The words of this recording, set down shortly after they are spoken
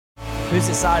Who's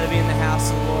excited to be in the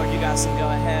house of the Lord? You guys can go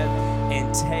ahead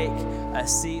and take a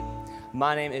seat.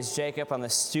 My name is Jacob. I'm the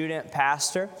student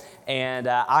pastor, and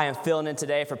I am filling in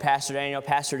today for Pastor Daniel.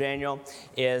 Pastor Daniel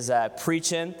is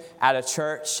preaching at a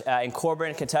church in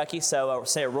Corbin, Kentucky, so I'll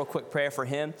say a real quick prayer for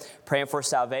him, praying for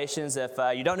salvations. If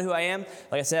you don't know who I am,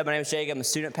 like I said, my name is Jacob. I'm a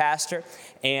student pastor,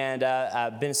 and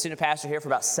I've been a student pastor here for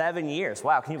about 7 years.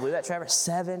 Wow, can you believe that, Trevor?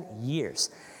 7 years.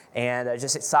 And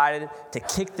just excited to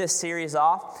kick this series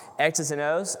off, X's and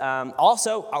O's.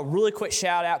 Also, a really quick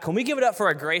shout out. Can we give it up for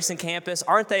our Grayson campus?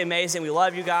 Aren't they amazing? We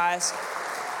love you guys.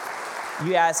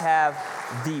 You guys have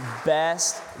the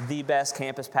best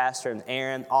campus pastor, and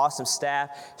Aaron, awesome staff.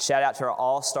 Shout out to our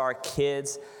all-star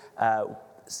kids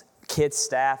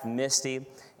staff, Misty,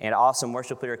 and awesome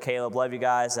worship leader, Caleb. Love you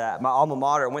guys. My alma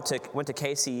mater went to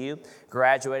KCU,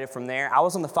 graduated from there. I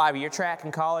was on the 5-year track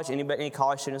in college. Any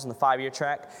college students on the 5-year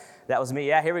track? That was me.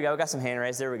 Yeah, here we go. We got some hand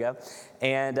raised. There we go.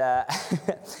 And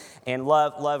and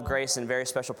love Grayson, very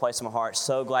special place in my heart.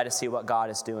 So glad to see what God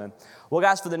is doing. Well,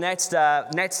 guys, for the next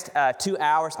 2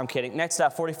 hours, I'm kidding, next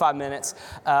 45 minutes,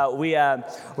 we're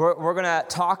going to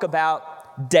talk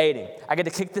about dating. I get to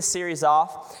kick this series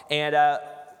off, and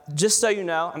just so you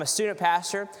know, I'm a student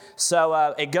pastor,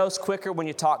 so it goes quicker when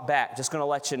you talk back. Just going to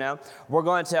let you know. We're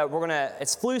going to.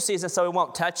 It's flu season, so we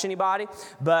won't touch anybody,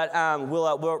 but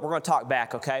we're going to talk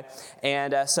back, okay?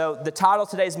 And so the title of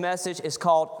today's message is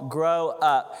called "Grow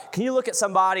Up." Can you look at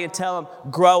somebody and tell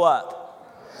them, "Grow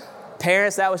up"?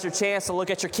 Parents, that was your chance to look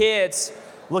at your kids.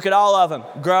 Look at all of them.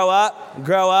 Grow up,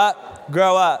 grow up,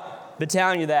 grow up. Been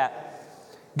telling you that.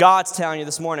 God's telling you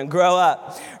this morning, grow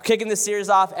up. We're kicking this series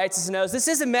off, X's and O's. This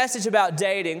is a message about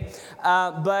dating,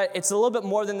 but it's a little bit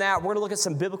more than that. We're going to look at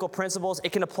some biblical principles.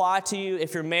 It can apply to you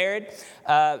if you're married.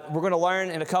 We're going to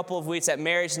learn in a couple of weeks at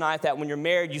marriage night that when you're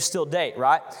married, you still date,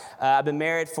 right? I've been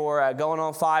married for going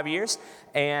on 5 years,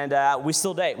 and we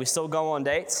still date. We still go on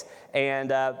dates.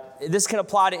 And this can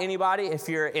apply to anybody. If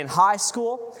you're in high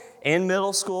school, in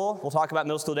middle school, we'll talk about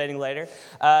middle school dating later.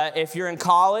 If you're in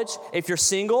college, if you're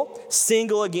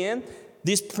single again,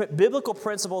 these biblical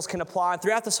principles can apply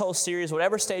throughout this whole series,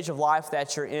 whatever stage of life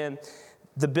that you're in.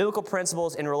 The biblical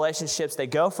principles in relationships, they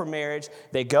go for marriage,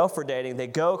 they go for dating, they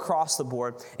go across the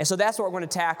board. And so that's what we're going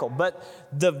to tackle. But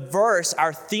the verse,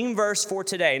 our theme verse for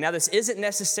today, now this isn't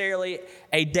necessarily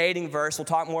a dating verse. We'll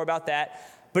talk more about that.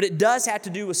 But it does have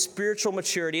to do with spiritual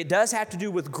maturity. It does have to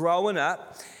do with growing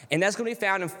up. And that's going to be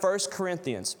found in 1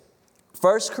 Corinthians.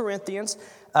 1 Corinthians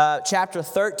chapter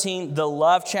 13, the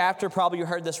love chapter. Probably you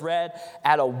heard this read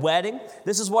at a wedding.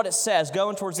 This is what it says.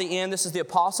 Going towards the end, this is the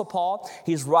Apostle Paul.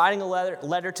 He's writing a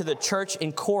letter to the church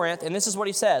in Corinth. And this is what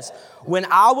he says. When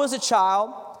I was a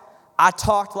child, I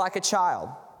talked like a child.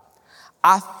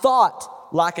 I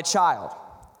thought like a child.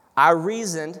 I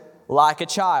reasoned like a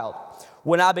child.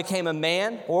 When I became a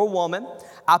man or a woman,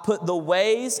 I put the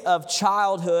ways of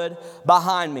childhood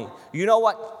behind me. You know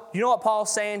what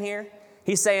Paul's saying here?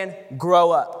 He's saying,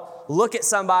 grow up. Look at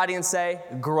somebody and say,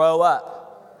 grow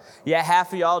up. Yeah,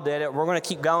 half of y'all did it. We're going to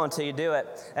keep going until you do it.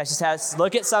 That's just how,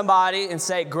 look at somebody and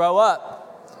say, grow up.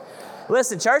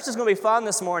 Listen, church is going to be fun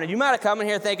this morning. You might have come in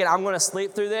here thinking, I'm going to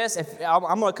sleep through this.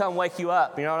 I'm going to come wake you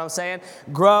up. You know what I'm saying?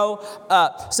 Grow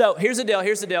up. So here's the deal.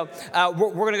 We're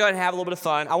going to go ahead and have a little bit of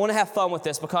fun. I want to have fun with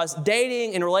this because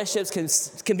dating and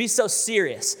relationships can be so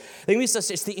serious. They can be so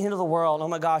serious. It's the end of the world. Oh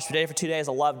my gosh, we dated for 2 days.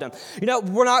 I loved them. You know,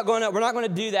 we're not going to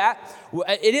do that.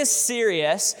 It is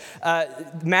serious.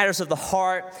 Matters of the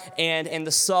heart and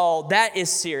the soul. That is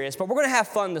serious. But we're going to have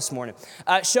fun this morning.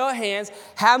 Show of hands.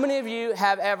 How many of you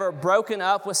have ever broken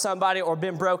up with somebody or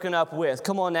been broken up with?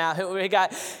 Come on now. We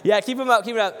got, keep them up.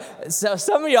 So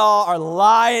some of y'all are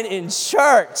lying in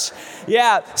church.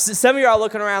 Yeah, some of y'all are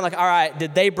looking around like, all right,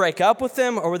 did they break up with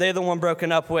them or were they the one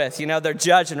broken up with? You know, they're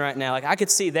judging right now. Like I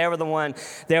could see they were the one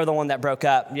that broke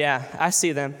up. Yeah, I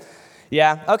see them.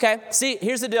 Yeah, okay. See,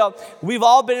 here's the deal. We've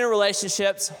all been in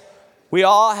relationships. We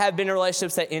all have been in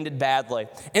relationships that ended badly.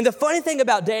 And the funny thing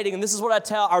about dating, and this is what I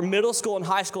tell our middle school and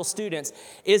high school students,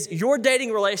 is your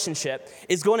dating relationship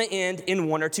is going to end in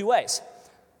one or two ways.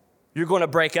 You're going to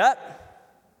break up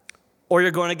or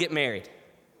you're going to get married.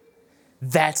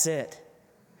 That's it.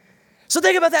 So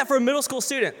think about that for a middle school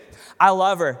student. I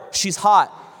love her. She's hot.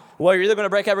 Well, you're either going to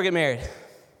break up or get married.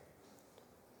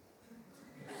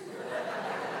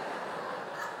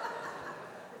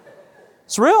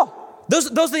 It's real. Those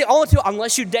are the only two,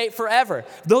 unless you date forever.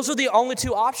 Those are the only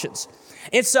two options.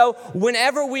 And so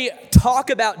whenever we talk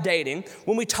about dating,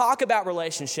 when we talk about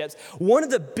relationships, one of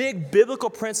the big biblical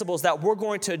principles that we're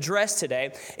going to address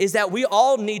today is that we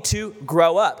all need to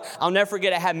grow up. I'll never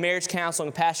forget, I had marriage counseling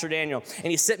with Pastor Daniel,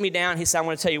 and he sit me down. He said, I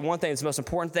want to tell you one thing. It's the most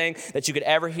important thing that you could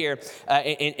ever hear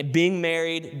in being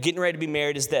married, getting ready to be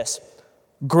married, is this: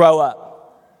 grow up.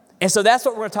 And so that's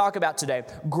what we're going to talk about today.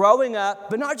 Growing up,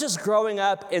 but not just growing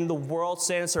up in the world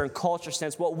sense or in culture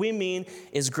sense. What we mean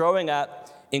is growing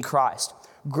up in Christ,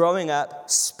 growing up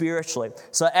spiritually.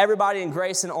 So everybody in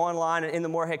Grace and online and in the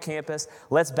Moorhead campus,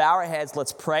 let's bow our heads,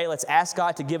 let's pray, let's ask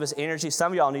God to give us energy.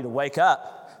 Some of y'all need to wake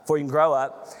up before you can grow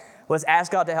up. Let's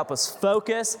ask God to help us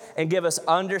focus and give us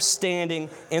understanding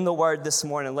in the Word this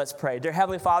morning. Let's pray. Dear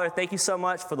Heavenly Father, thank you so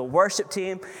much for the worship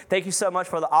team. Thank you so much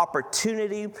for the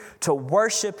opportunity to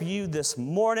worship you this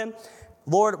morning.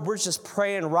 Lord, we're just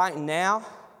praying right now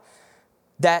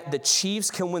that the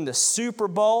Chiefs can win the Super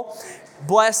Bowl.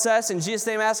 Bless us. In Jesus'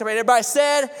 name, I ask. Everybody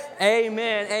said,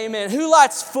 amen, amen. Who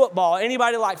likes football?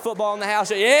 Anybody like football in the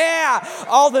house? Yeah.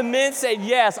 All the men said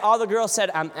yes. All the girls said,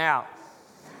 I'm out.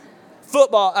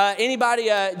 Football. Anybody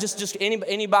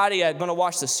anybody going to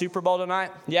watch the Super Bowl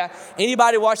tonight? Yeah.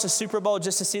 Anybody watch the Super Bowl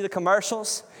just to see the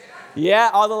commercials? Yeah,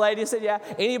 all the ladies said yeah.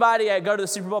 Anybody go to the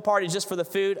Super Bowl party just for the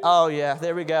food? Oh, yeah,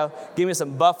 there we go. Give me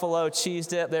some buffalo cheese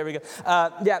dip. There we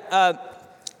go.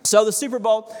 So the Super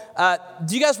Bowl,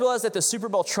 do you guys realize that the Super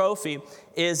Bowl trophy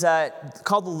is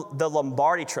called the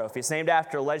Lombardi Trophy? It's named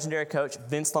after legendary coach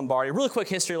Vince Lombardi. Really quick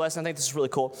history lesson. I think this is really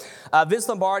cool. Vince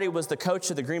Lombardi was the coach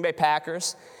of the Green Bay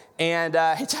Packers. And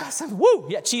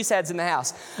cheeseheads in the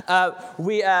house.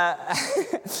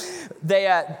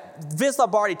 Vince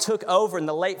Lombardi took over in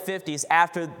the late 50s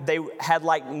after they had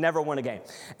never won a game.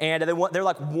 And they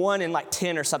were 1 in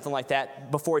 10 or something like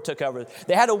that before he took over.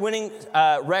 They had a winning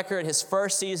record his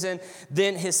first season.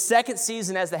 Then his second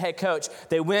season as the head coach,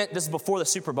 this is before the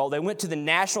Super Bowl, they went to the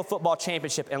National Football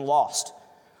Championship and lost.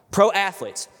 Pro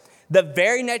athletes. The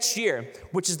very next year,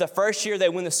 which is the first year they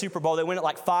win the Super Bowl, they win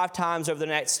it 5 times over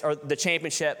the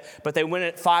championship, but they win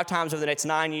it 5 times over the next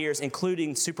 9 years,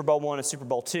 including Super Bowl I and Super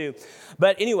Bowl II.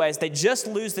 But anyways, they just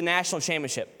lose the national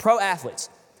championship. Pro athletes.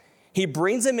 He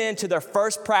brings them into their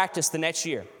first practice the next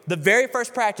year, the very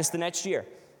first practice the next year.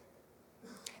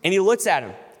 And he looks at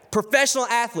them. Professional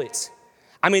athletes.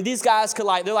 I mean, these guys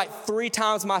they're 3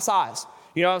 times my size.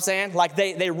 You know what I'm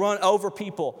saying? They run over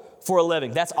people for a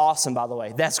living. That's awesome, by the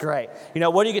way. That's great.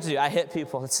 What do you get to do? I hit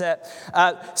people. That's it.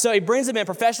 So he brings them in,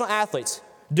 professional athletes,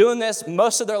 doing this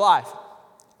most of their life.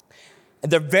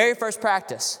 At their very first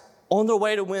practice, on their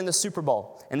way to win the Super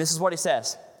Bowl. And this is what he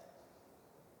says.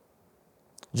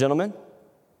 Gentlemen,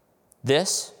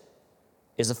 this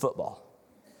is a football.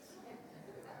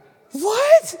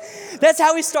 What? That's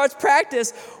how he starts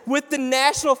practice with the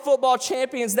national football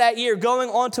champions that year, going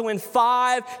on to win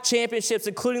 5 championships,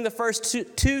 including the first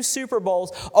two Super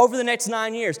Bowls over the next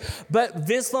 9 years. But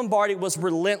Vince Lombardi was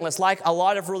relentless, like a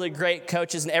lot of really great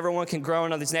coaches, and everyone can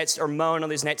groan on these next or moan on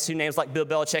these next 2 names like Bill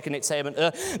Belichick and Nick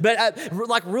Saban.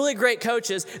 But really great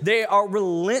coaches, they are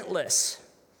relentless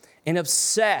and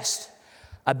obsessed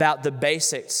about the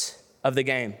basics of the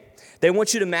game. They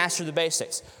want you to master the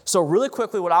basics. So really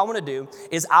quickly, what I want to do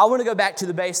is I want to go back to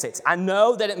the basics. I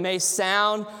know that it may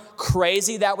sound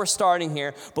crazy that we're starting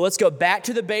here, but let's go back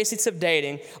to the basics of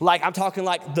dating. I'm talking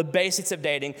the basics of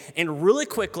dating. And really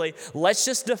quickly, let's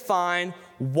just define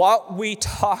what we're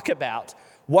talking about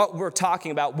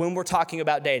when we're talking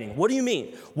about dating. What do you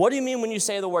mean? What do you mean when you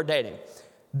say the word dating?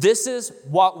 This is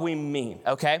what we mean,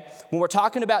 okay? When we're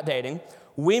talking about dating,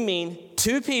 we mean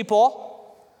 2 people,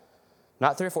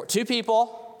 not 3 or 4, 2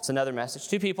 people, it's another message,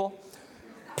 2 people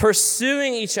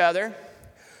pursuing each other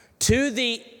to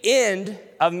the end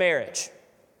of marriage.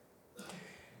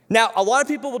 Now, a lot of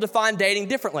people will define dating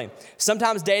differently.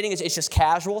 Sometimes dating is just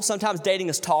casual. Sometimes dating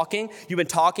is talking. You've been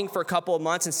talking for a couple of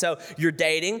months, and so you're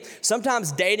dating.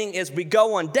 Sometimes dating is we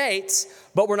go on dates,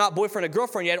 but we're not boyfriend or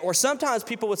girlfriend yet. Or sometimes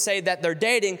people would say that they're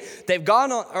dating, they've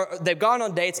gone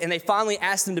on dates, and they finally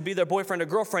asked them to be their boyfriend or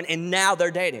girlfriend, and now they're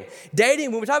dating.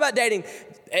 Dating, when we talk about dating,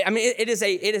 I mean, it is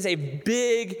a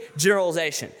big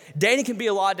generalization. Dating can be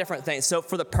a lot of different things. So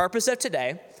for the purpose of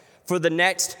today, for the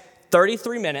next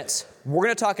 33 minutes, we're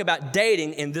going to talk about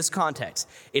dating in this context.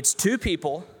 It's 2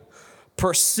 people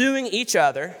pursuing each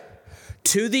other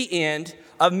to the end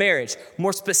of marriage.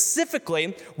 More specifically,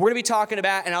 we're going to be talking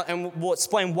about, and we'll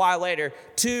explain why later,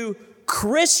 2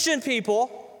 Christian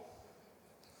people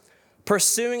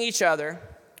pursuing each other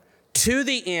to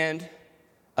the end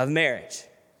of marriage.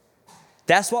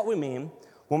 That's what we mean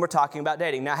when we're talking about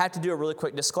dating. Now, I have to do a really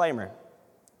quick disclaimer.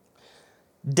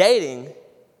 Dating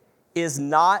is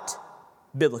not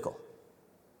biblical.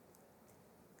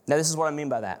 Now, this is what I mean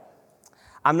by that.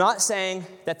 I'm not saying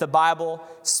that the Bible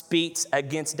speaks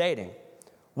against dating.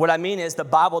 What I mean is the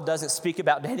Bible doesn't speak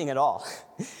about dating at all.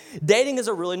 Dating is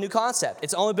a really new concept.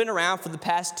 It's only been around for the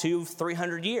past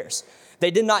 200-300 years. They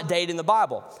did not date in the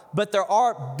Bible. But there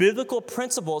are biblical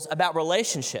principles about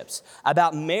relationships,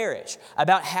 about marriage,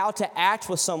 about how to act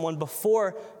with someone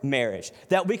before marriage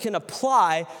that we can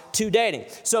apply to dating.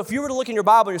 So if you were to look in your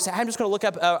Bible and you say, I'm just going to look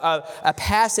up a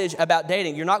passage about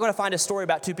dating, you're not going to find a story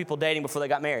about two people dating before they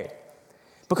got married.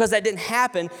 Because that didn't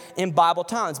happen in Bible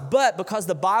times. But because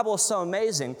the Bible is so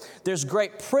amazing, there's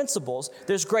great principles,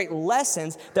 there's great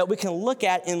lessons that we can look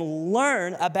at and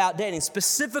learn about dating,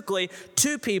 specifically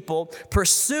two people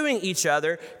pursuing each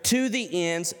other to the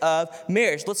ends of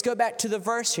marriage. Let's go back to the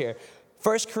verse here.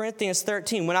 1 Corinthians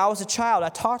 13, when I was a child, I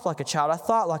talked like a child, I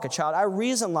thought like a child, I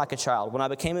reasoned like a child. When I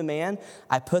became a man,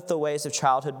 I put the ways of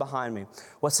childhood behind me.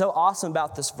 What's so awesome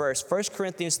about this verse, 1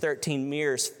 Corinthians 13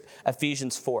 mirrors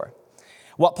Ephesians 4.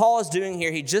 What Paul is doing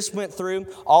here, he just went through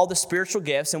all the spiritual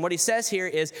gifts. And what he says here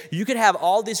is you could have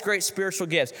all these great spiritual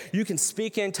gifts. You can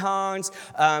speak in tongues.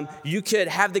 You could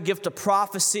have the gift of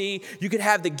prophecy. You could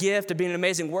have the gift of being an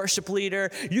amazing worship leader.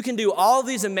 You can do all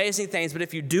these amazing things. But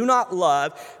if you do not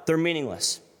love, they're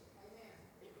meaningless.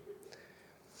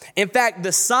 In fact,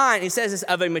 the sign, he says this,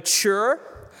 of a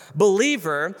mature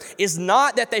believer is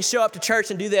not that they show up to church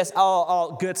and do this,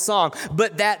 oh, good song,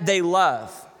 but that they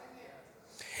love.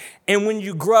 And when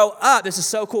you grow up, this is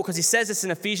so cool because he says this in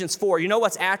Ephesians 4. You know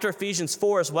what's after Ephesians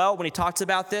 4 as well when he talks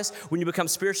about this? When you become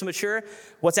spiritually mature,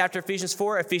 what's after Ephesians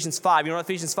 4? Ephesians 5. You know what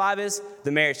Ephesians 5 is?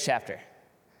 The marriage chapter.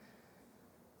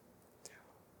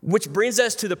 Which brings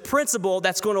us to the principle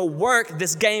that's going to work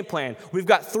this game plan. We've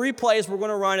got 3 plays we're going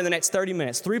to run in the next 30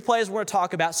 minutes. 3 plays we're going to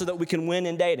talk about so that we can win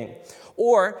in dating.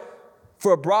 Or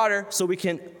for a broader, so we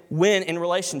can win in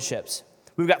relationships.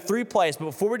 We've got 3 plays, but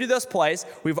before we do those plays,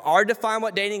 we've already defined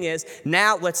what dating is.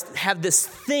 Now let's have this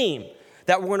theme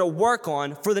that we're going to work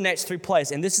on for the next 3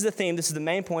 plays. And this is the theme. This is the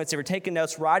main points. If you're taking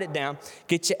notes, write it down.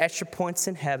 Get you extra points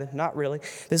in heaven. Not really.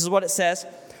 This is what it says.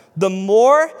 The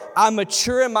more I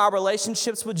mature in my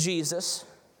relationships with Jesus,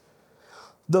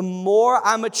 the more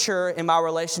I mature in my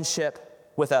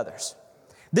relationship with others.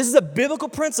 This is a biblical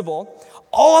principle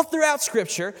all throughout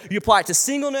Scripture. You apply it to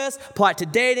singleness, apply it to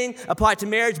dating, apply it to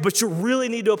marriage, but you really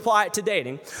need to apply it to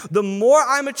dating. The more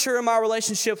I mature in my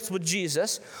relationships with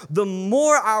Jesus, the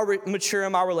more I mature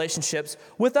in my relationships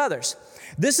with others.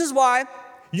 This is why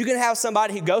you can have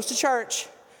somebody who goes to church,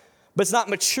 but is not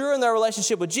mature in their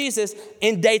relationship with Jesus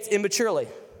and dates immaturely.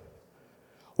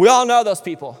 We all know those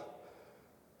people.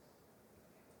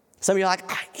 Some of you are like,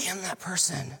 I am that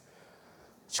person.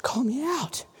 Just call me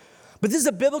out. But this is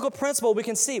a biblical principle we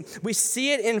can see. We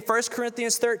see it in 1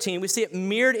 Corinthians 13. We see it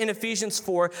mirrored in Ephesians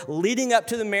 4, leading up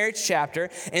to the marriage chapter.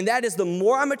 And that is the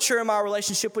more I mature in my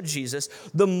relationship with Jesus,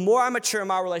 the more I mature in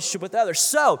my relationship with others.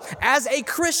 So, as a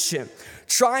Christian,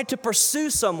 trying to pursue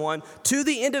someone to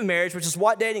the end of marriage, which is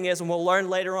what dating is, and we'll learn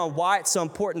later on why it's so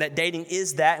important that dating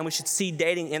is that, and we should see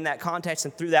dating in that context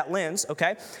and through that lens,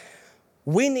 okay?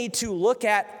 We need to look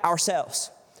at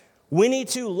ourselves. We need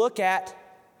to look at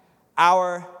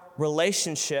our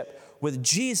relationship with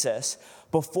Jesus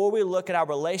before we look at our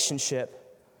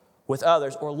relationship with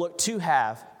others or look to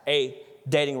have a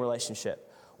dating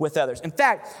relationship with others. In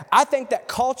fact, I think that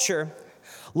culture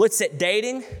looks at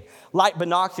dating like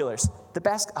binoculars.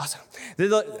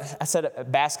 I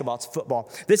said basketball, it's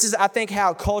football. This is, I think,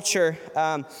 how culture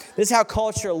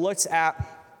looks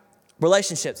at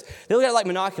relationships. They look at it like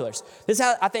binoculars. This is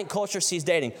how I think culture sees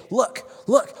dating. Look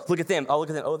at them. Oh, look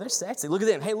at them. Oh, they're sexy. Look at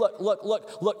them. Hey,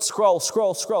 look, scroll,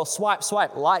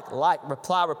 swipe, like,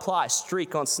 reply,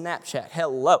 streak on Snapchat.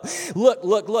 Hello.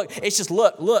 Look. It's just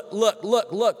look.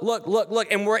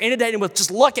 And we're inundated with just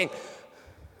looking.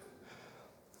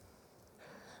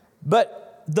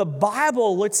 But the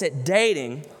Bible looks at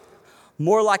dating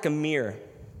more like a mirror.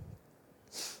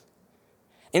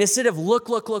 And instead of look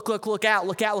out,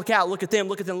 look at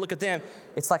them,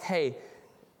 it's like, hey,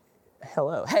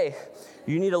 hello. Hey,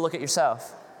 you need to look at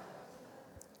yourself.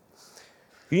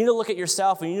 You need to look at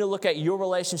yourself and you need to look at your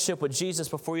relationship with Jesus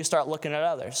before you start looking at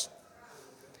others.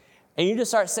 And you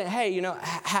just start saying, hey, you know,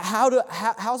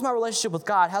 how's my relationship with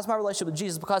God? How's my relationship with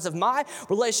Jesus? Because if my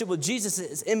relationship with Jesus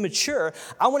is immature,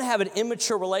 I want to have an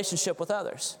immature relationship with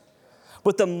others.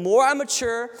 But the more I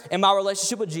mature in my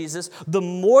relationship with Jesus, the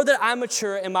more that I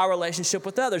mature in my relationship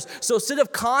with others. So instead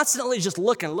of constantly just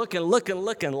looking,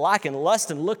 liking,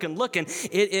 lusting, looking,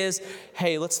 it is,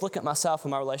 hey, let's look at myself and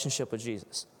my relationship with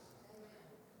Jesus.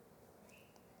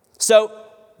 So,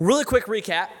 really quick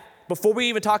recap before we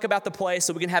even talk about the play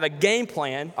so we can have a game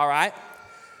plan, all right,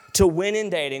 to win in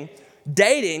dating.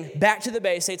 Dating, back to the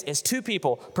basics, is two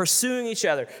people pursuing each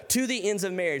other to the ends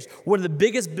of marriage. One of the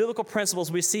biggest biblical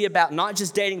principles we see about not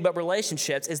just dating but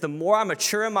relationships is the more I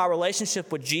mature in my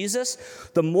relationship with Jesus,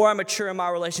 the more I mature in my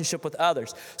relationship with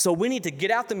others. So we need to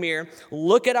get out the mirror,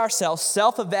 look at ourselves,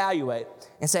 self-evaluate,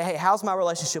 and say, hey, how's my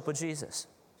relationship with Jesus?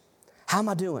 How am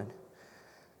I doing?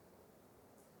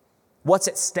 What's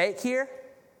at stake here?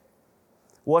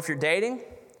 Well, if you're dating,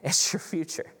 it's your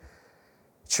future.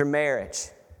 It's your marriage,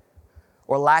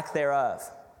 or lack thereof.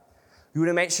 You want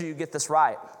to make sure you get this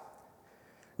right.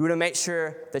 You want to make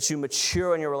sure that you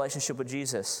mature in your relationship with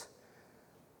Jesus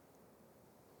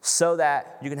so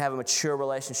that you can have a mature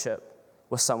relationship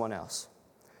with someone else.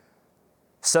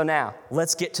 So now,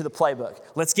 let's get to the playbook.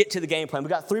 Let's get to the game plan. We've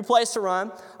got 3 plays to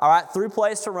run. All right, 3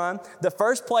 plays to run. The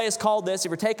first play is called this. If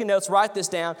you're taking notes, write this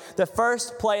down. The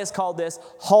first play is called this: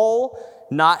 whole,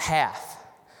 not half.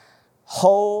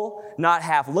 Whole, not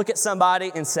half. Look at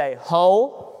somebody and say,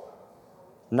 whole,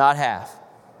 not half.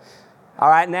 All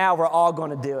right, now we're all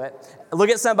going to do it. Look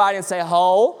at somebody and say,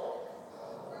 whole,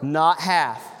 not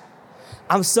half.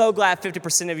 I'm so glad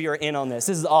 50% of you are in on this.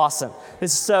 This is awesome.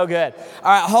 This is so good.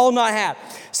 All right, whole, not half.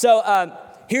 So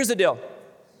here's the deal.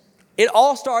 It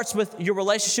all starts with your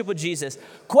relationship with Jesus.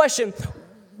 Question,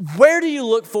 where do you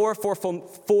look for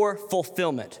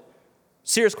fulfillment?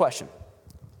 Serious question.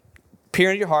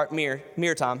 Peer into your heart,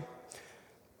 mirror time.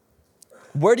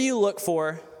 Where do you look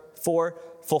for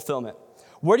fulfillment?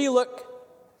 Where do you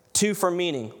look to for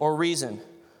meaning or reason?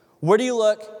 Where do you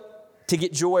look to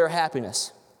get joy or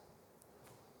happiness?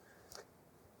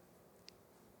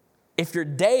 If you're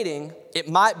dating, it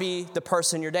might be the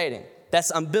person you're dating.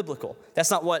 That's unbiblical.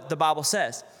 That's not what the Bible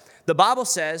says. The Bible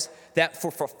says that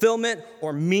for fulfillment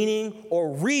or meaning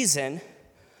or reason,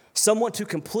 someone to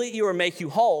complete you or make you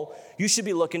whole, you should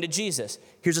be looking to Jesus.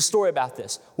 Here's a story about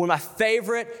this. One of my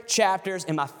favorite chapters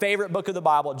in my favorite book of the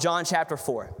Bible, John chapter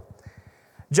 4.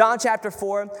 John chapter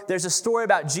 4, there's a story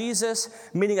about Jesus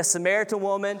meeting a Samaritan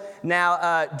woman.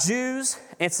 Now, Jews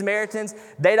and Samaritans,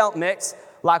 they don't mix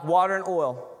like water and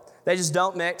oil. They just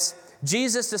don't mix.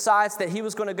 Jesus decides that he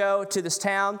was going to go to this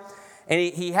town,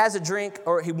 and he has a drink,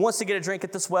 or he wants to get a drink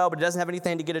at this well, but he doesn't have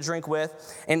anything to get a drink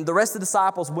with. And the rest of the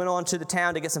disciples went on to the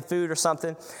town to get some food or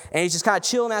something. And he's just kind of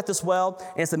chilling at this well.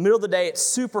 And it's the middle of the day. It's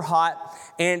super hot.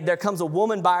 And there comes a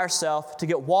woman by herself to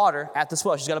get water at this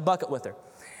well. She's got a bucket with her.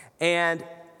 And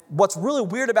what's really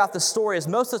weird about this story is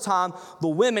most of the time, the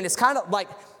women, it's kind of like,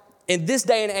 in this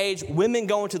day and age, women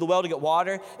going to the well to get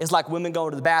water is like women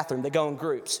going to the bathroom. They go in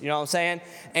groups, you know what I'm saying?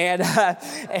 And,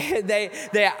 and they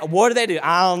what do?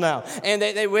 I don't know. And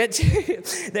they went to,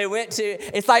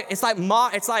 it's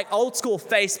like old school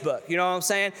Facebook, you know what I'm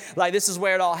saying? Like this is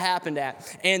where it all happened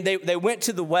at. And they went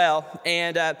to the well,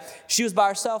 and she was by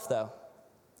herself though.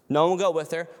 No one will go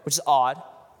with her, which is odd.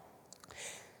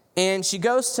 And she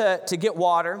goes to get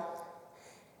water.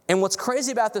 And what's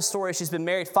crazy about this story is she's been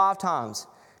married 5 times.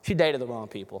 She dated the wrong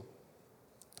people.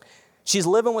 She's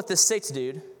living with this 6th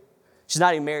dude she's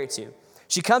not even married to.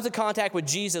 She comes in contact with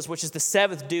Jesus, which is the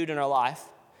 7th dude in her life.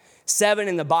 7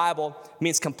 in the Bible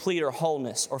means complete or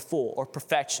wholeness or full or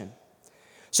perfection.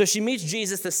 So she meets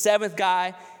Jesus, the 7th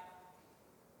guy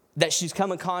that she's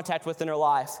come in contact with in her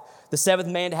life, the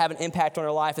 7th man to have an impact on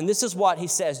her life. And this is what he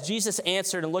says. Jesus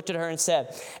answered and looked at her and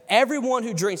said, "Everyone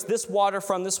who drinks this water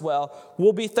from this well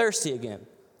will be thirsty again.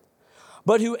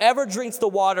 But whoever drinks the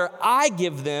water I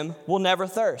give them will never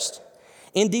thirst.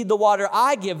 Indeed, the water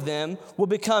I give them will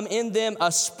become in them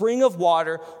a spring of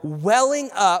water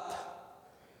welling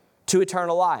up to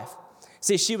eternal life."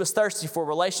 See, she was thirsty for a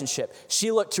relationship.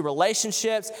 She looked to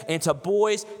relationships and to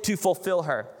boys to fulfill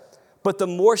her. But the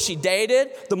more she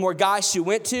dated, the more guys she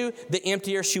went to, the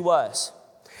emptier she was.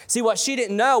 See, what she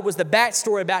didn't know was the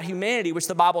backstory about humanity, which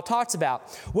the Bible talks about,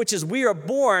 which is we are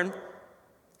born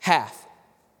half,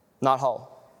 not whole.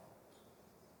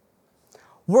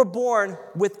 We're born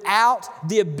without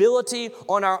the ability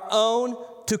on our own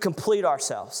to complete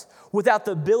ourselves, without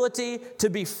the ability to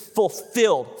be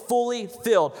fulfilled, fully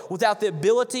filled, without the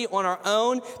ability on our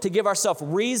own to give ourselves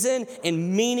reason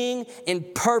and meaning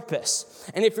and purpose.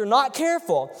 And if you're not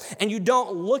careful and you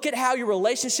don't look at how your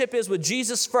relationship is with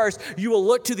Jesus first, you will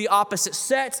look to the opposite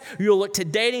sex, you will look to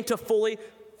dating to fully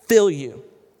fill you,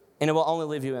 and it will only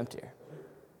leave you emptier.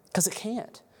 Because it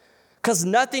can't. Because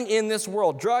nothing in this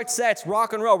world, drug, sex,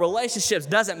 rock and roll, relationships,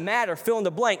 doesn't matter, fill in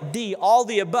the blank, D, all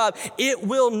the above, it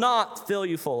will not fill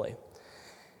you fully.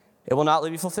 It will not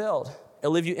leave you fulfilled.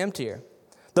 It'll leave you emptier.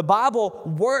 The Bible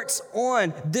works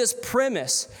on this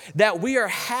premise that we are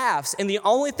halves, and the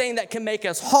only thing that can make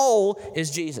us whole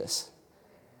is Jesus.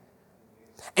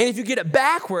 And if you get it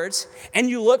backwards and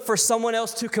you look for someone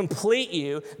else to complete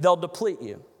you, they'll deplete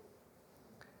you.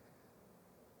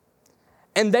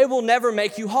 And they will never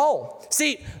make you whole.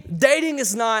 See, dating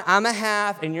is not, I'm a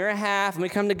half and you're a half, and we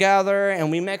come together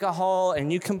and we make a whole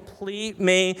and you complete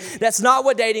me. That's not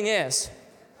what dating is.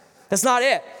 That's not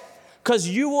it. Because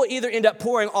you will either end up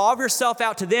pouring all of yourself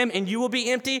out to them and you will be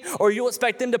empty, or you'll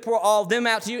expect them to pour all of them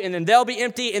out to you and then they'll be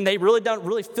empty and they really don't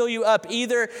really fill you up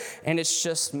either, and it's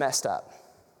just messed up.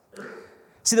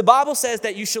 See, the Bible says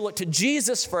that you should look to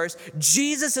Jesus first.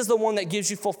 Jesus is the one that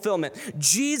gives you fulfillment.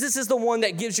 Jesus is the one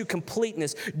that gives you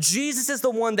completeness. Jesus is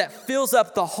the one that fills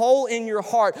up the hole in your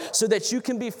heart so that you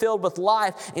can be filled with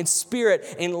life and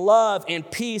spirit and love and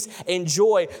peace and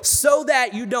joy, so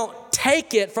that you don't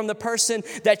take it from the person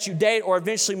that you date or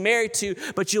eventually marry to,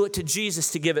 but you look to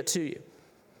Jesus to give it to you.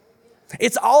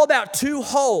 It's all about two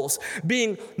wholes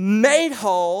being made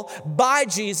whole by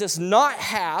Jesus, not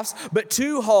halves, but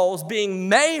two wholes being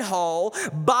made whole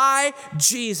by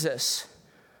Jesus.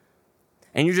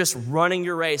 And you're just running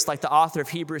your race, like the author of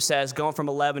Hebrews says, going from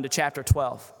 11 to chapter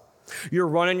 12. You're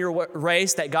running your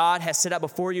race that God has set up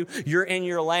before you. You're in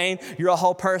your lane. You're a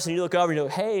whole person. You look over and you go,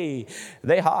 hey,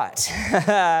 they hot.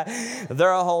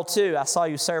 They're a whole too. I saw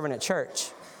you serving at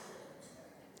church.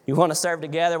 You want to serve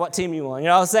together? What team you want? You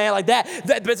know what I'm saying? Like that.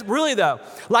 But really though,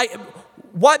 like,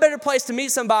 what better place to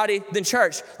meet somebody than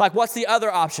church? Like, what's the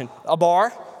other option? A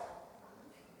bar?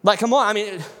 Like, come on. I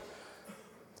mean,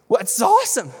 well, it's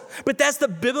awesome. But that's the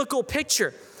biblical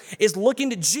picture, is looking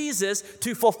to Jesus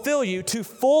to fulfill you, to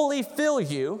fully fill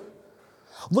you.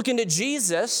 Looking to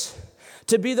Jesus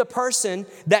to be the person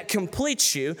that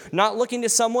completes you, not looking to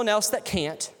someone else that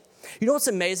can't. You know what's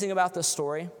amazing about this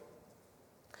story?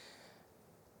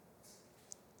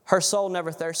 Her soul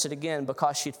never thirsted again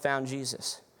because she'd found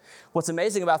Jesus. What's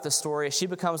amazing about this story is she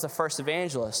becomes the first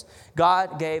evangelist.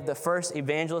 God gave the first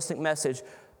evangelistic message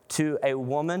to a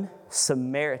woman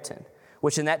Samaritan,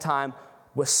 which in that time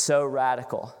was so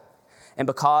radical. And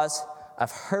because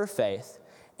of her faith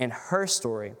and her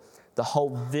story, the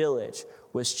whole village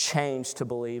was changed to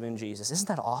believe in Jesus. Isn't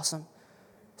that awesome?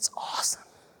 It's awesome.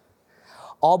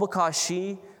 All because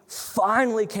she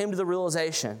finally came to the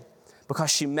realization, because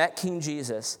she met King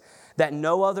Jesus, that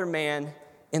no other man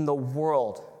in the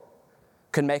world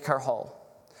could make her whole.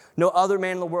 No other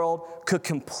man in the world could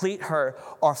complete her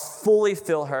or fully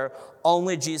fill her.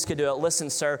 Only Jesus could do it. Listen,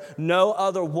 sir, no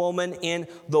other woman in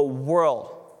the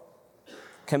world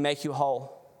can make you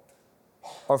whole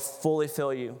or fully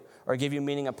fill you or give you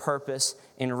meaning and purpose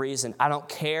and reason. I don't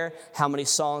care how many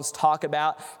songs talk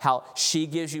about how she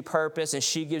gives you purpose and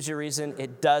she gives you reason.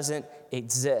 It doesn't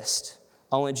exist.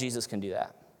 Only Jesus can do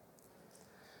that.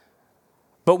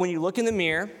 But when you look in the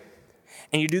mirror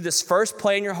and you do this first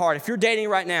play in your heart, if you're dating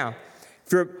right now,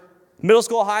 if you're middle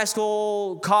school, high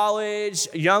school, college,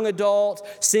 young adult,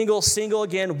 single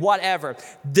again, whatever,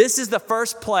 this is the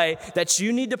first play that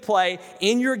you need to play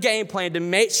in your game plan to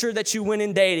make sure that you win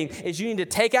in dating, is you need to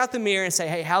take out the mirror and say,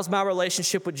 hey, how's my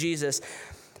relationship with Jesus?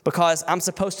 Because I'm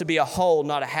supposed to be a whole,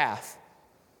 not a half.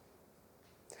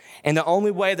 And the only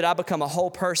way that I become a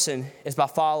whole person is by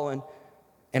following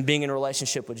and being in a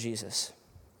relationship with Jesus.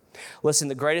 Listen,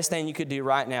 the greatest thing you could do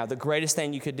right now, the greatest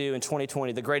thing you could do in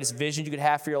 2020, the greatest vision you could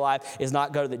have for your life is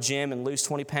not go to the gym and lose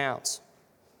 20 pounds,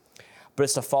 but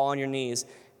it's to fall on your knees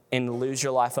and lose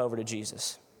your life over to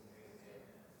Jesus.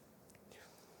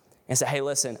 And say, hey,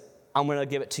 listen, I'm going to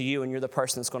give it to you, and you're the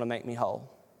person that's going to make me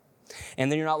whole.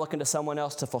 And then you're not looking to someone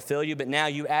else to fulfill you, but now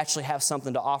you actually have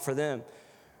something to offer them.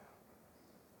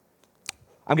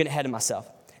 I'm getting ahead of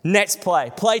myself. Next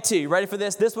play. Play 2. You ready for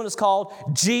this? This one is called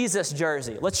Jesus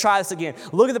Jersey. Let's try this again.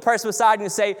 Look at the person beside you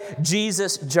and say,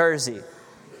 Jesus Jersey.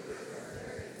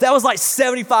 That was like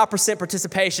 75%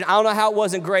 participation. I don't know how it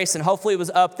was in Grayson. Hopefully it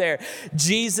was up there.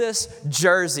 Jesus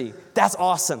Jersey. That's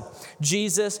awesome.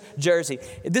 Jesus Jersey.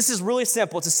 This is really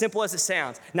simple. It's as simple as it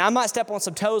sounds. Now, I might step on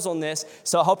some toes on this,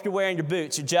 so I hope you're wearing your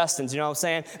boots, your Justins. You know what I'm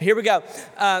saying? Here we go.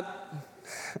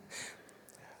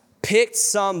 Pick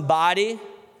somebody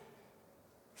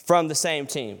from the same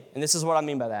team. And this is what I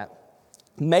mean by that.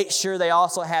 Make sure they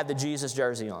also have the Jesus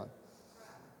jersey on.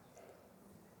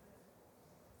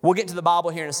 We'll get to the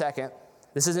Bible here in a second.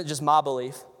 This isn't just my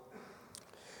belief.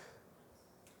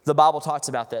 The Bible talks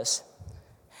about this.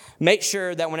 Make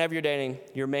sure that whenever you're dating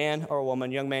your man or a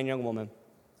woman, young man, young woman,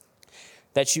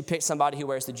 that you pick somebody who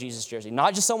wears the Jesus jersey.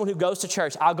 Not just someone who goes to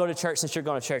church. I'll go to church since you're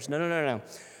going to church. No.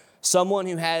 Someone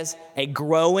who has a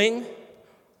growing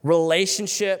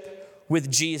relationship with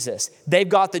Jesus. They've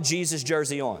got the Jesus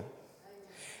jersey on.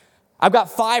 I've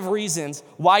got 5 reasons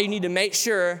why you need to make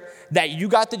sure that you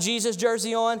got the Jesus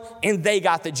jersey on and they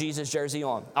got the Jesus jersey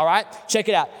on. All right? Check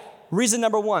it out. Reason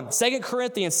number 1, 2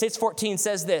 Corinthians 6:14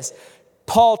 says this.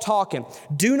 Paul talking.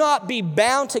 Do not be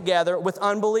bound together with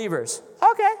unbelievers.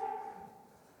 Okay.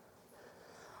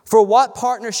 For what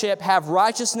partnership have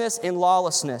righteousness and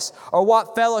lawlessness? Or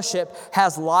what fellowship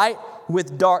has light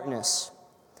with darkness?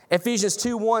 Ephesians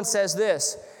 2:1 says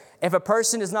this. If a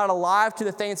person is not alive to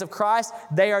the things of Christ,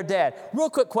 they are dead.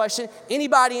 Real quick question.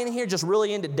 Anybody in here just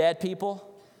really into dead people?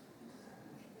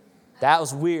 That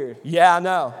was weird. Yeah, I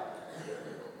know.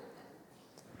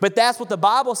 But that's what the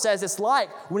Bible says it's like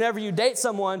whenever you date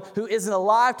someone who isn't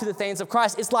alive to the things of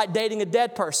Christ. It's like dating a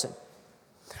dead person.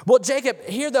 Well, Jacob,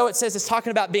 here though it says it's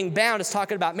talking about being bound, it's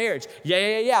talking about marriage.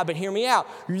 Yeah, but hear me out.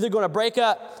 You're either going to break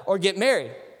up or get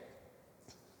married.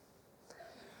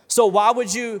 So why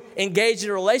would you engage in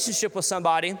a relationship with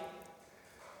somebody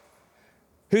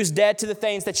who's dead to the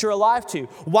things that you're alive to?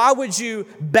 Why would you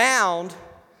bound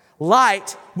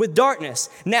light with darkness?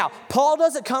 Now, Paul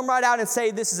doesn't come right out and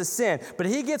say this is a sin, but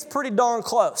he gets pretty darn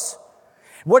close.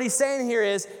 What he's saying here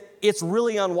is it's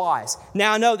really unwise.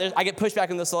 Now, I know that I get pushback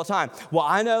on this all the time. Well,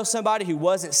 I know somebody who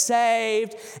wasn't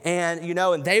saved and,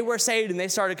 and they were saved and they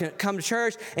started to come to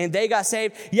church and they got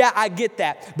saved. Yeah, I get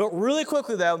that. But really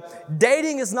quickly, though,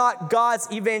 dating is not God's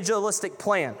evangelistic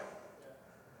plan.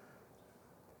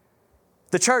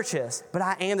 The church is, but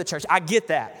I am the church. I get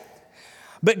that.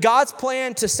 But God's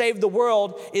plan to save the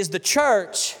world is the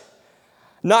church,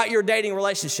 not your dating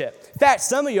relationship. In fact,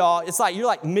 some of y'all, it's like you're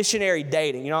like missionary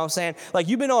dating. You know what I'm saying? Like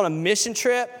you've been on a mission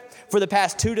trip for the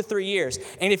past 2 to 3 years.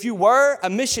 And if you were a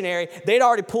missionary, they'd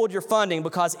already pulled your funding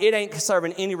because it ain't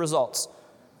serving any results.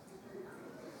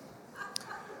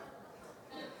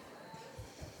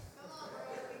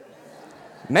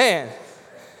 Man,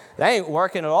 that ain't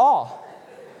working at all.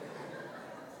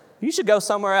 You should go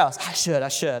somewhere else. I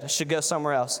should go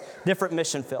somewhere else. Different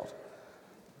mission field.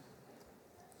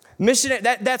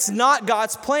 That's not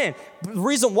God's plan. The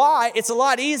reason why, it's a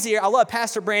lot easier. I love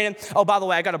Pastor Brandon. Oh, by the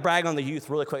way, I got to brag on the youth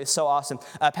really quick. It's so awesome.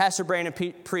 Pastor Brandon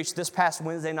preached this past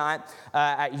Wednesday night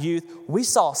at youth. We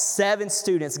saw 7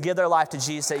 students give their life to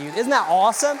Jesus at youth. Isn't that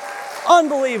awesome?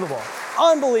 Unbelievable.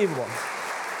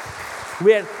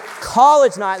 We had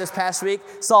college night this past week.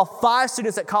 Saw 5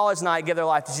 students at college night give their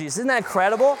life to Jesus. Isn't that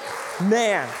incredible?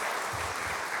 Man.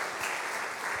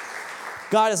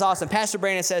 God is awesome. Pastor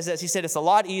Brandon says this. He said, it's a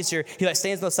lot easier. He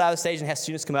stands on the side of the stage and has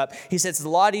students come up. He says, it's a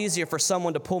lot easier for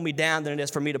someone to pull me down than it is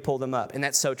for me to pull them up. And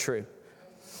that's so true.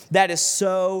 That is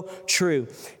so true.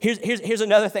 Here's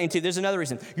another thing, too. There's another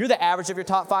reason. You're the average of your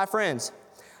top 5 friends.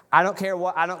 I don't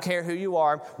care who you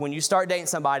are. When you start dating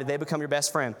somebody, they become your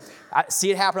best friend. I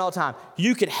see it happen all the time.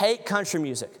 You could hate country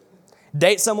music.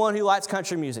 Date someone who likes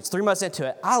country music. 3 months into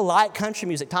it. I like country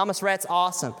music. Thomas Rhett's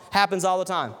awesome. Happens all the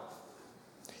time.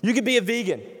 You could be a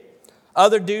vegan.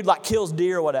 Other dude like kills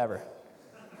deer or whatever.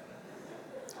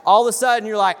 All of a sudden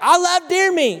you're like, I love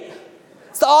deer meat.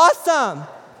 It's awesome.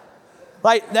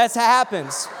 Like that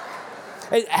happens.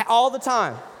 All the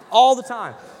time.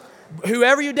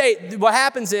 Whoever you date, what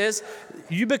happens is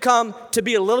you become to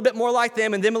be a little bit more like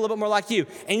them and them a little bit more like you.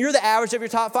 And you're the average of your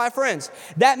top 5 friends.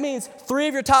 That means 3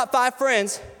 of your top 5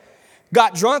 friends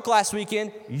got drunk last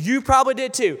weekend. You probably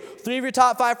did too. 3 of your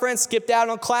top 5 friends skipped out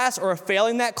on class or are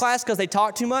failing that class because they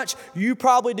talk too much. You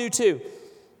probably do too.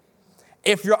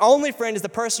 If your only friend is the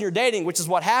person you're dating, which is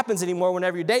what happens anymore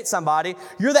whenever you date somebody,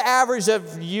 you're the average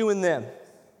of you and them.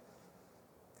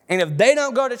 And if they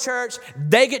don't go to church,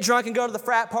 they get drunk and go to the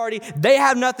frat party, they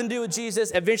have nothing to do with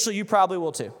Jesus, eventually you probably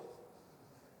will too.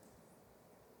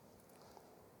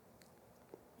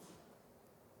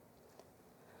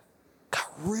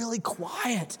 Really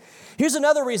quiet. Here's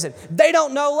another reason. They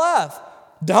don't know love.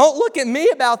 Don't look at me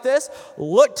about this.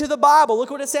 Look to the Bible. Look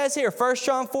what it says here. 1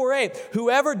 John 4:8.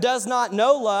 Whoever does not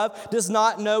know love does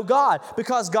not know God,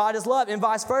 because God is love, and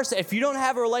vice versa. If you don't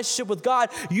have a relationship with God,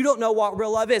 you don't know what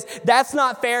real love is. That's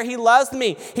not fair. He loves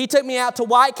me. He took me out to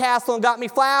White Castle and got me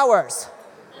flowers.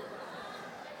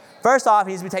 First off,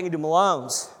 he needs to be taking you to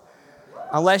Malone's.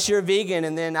 Unless you're a vegan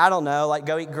and then, I don't know, like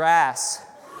go eat grass.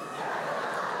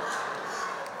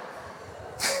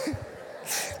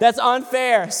 That's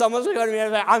unfair. Someone's going to be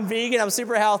like, I'm vegan, I'm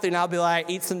super healthy, and I'll be like,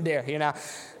 eat some deer,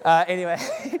 Anyway.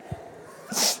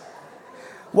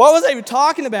 What was I even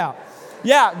talking about?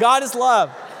 Yeah, God is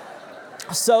love.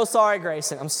 I'm so sorry,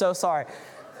 Grayson. I'm so sorry.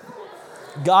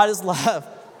 God is love.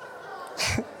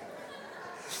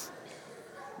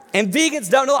 And vegans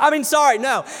don't know. I'm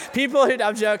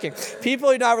joking.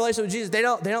 People who don't have a relationship with Jesus, they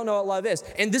don't know what love is.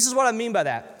 And this is what I mean by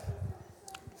that.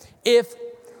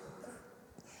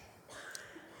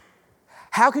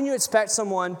 How can you expect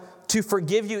someone to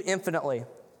forgive you infinitely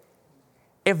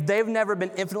if they've never been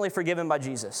infinitely forgiven by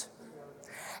Jesus?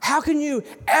 How can you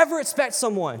ever expect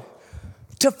someone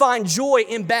to find joy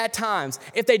in bad times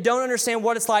if they don't understand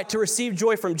what it's like to receive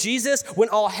joy from Jesus when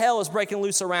all hell is breaking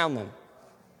loose around them?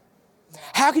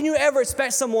 How can you ever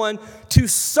expect someone to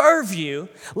serve you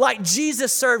like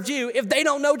Jesus served you if they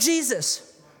don't know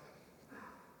Jesus?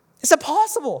 It's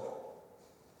impossible.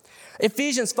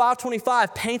 Ephesians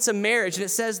 5:25 paints a marriage, and it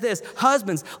says this: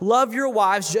 husbands, love your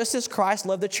wives just as Christ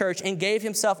loved the church and gave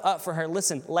himself up for her.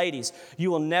 Listen, ladies,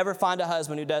 you will never find a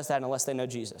husband who does that unless they know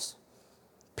Jesus.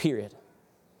 Period.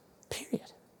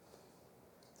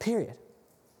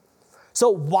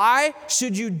 So why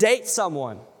should you date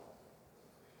someone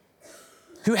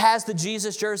who has the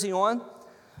Jesus jersey on?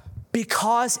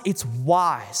 Because it's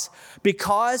wise.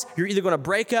 Because you're either going to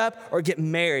break up or get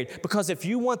married. Because if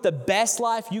you want the best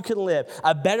life you can live,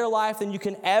 a better life than you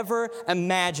can ever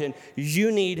imagine,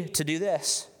 you need to do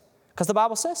this. Because the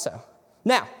Bible says so.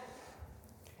 Now,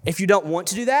 if you don't want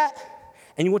to do that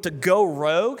and you want to go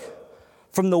rogue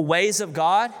from the ways of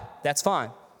God, that's fine.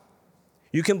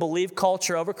 You can believe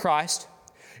culture over Christ.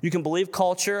 You can believe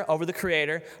culture over the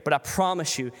Creator, but I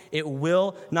promise you, it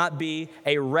will not be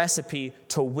a recipe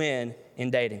to win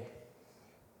in dating.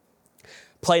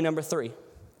 Play number three.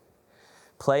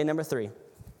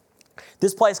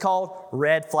 This play is called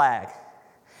Red Flag.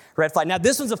 Red flag. Now,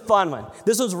 this one's a fun one.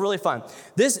 This one's really fun.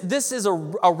 This is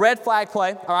a red flag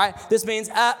play, all right? This means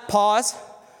pause,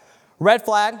 red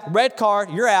flag, red card,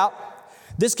 you're out.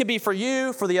 This could be for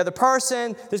you, for the other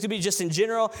person. This could be just in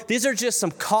general. These are just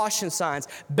some caution signs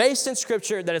based in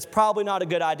Scripture that it's probably not a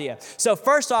good idea. So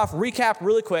first off, recap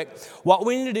really quick. What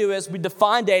we need to do is we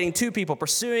define dating: two people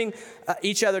pursuing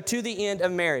each other to the end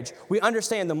of marriage. We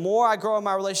understand the more I grow in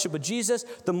my relationship with Jesus,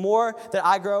 the more that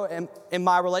I grow in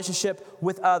my relationship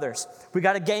with others. We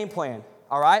got a game plan,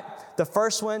 all right? The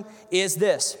first one is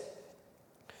this: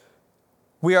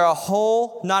 we are a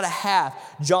whole, not a half.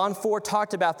 John 4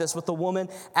 talked about this with the woman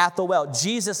at the well.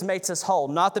 Jesus makes us whole,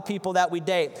 not the people that we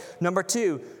date. Number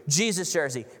 2, Jesus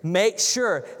jersey. Make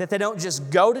sure that they don't just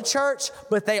go to church,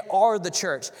 but they are the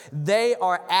church. They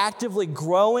are actively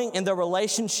growing in their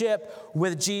relationship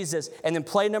with Jesus. And then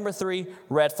play number 3,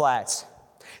 red flags.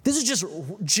 This is just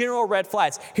general red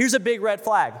flags. Here's a big red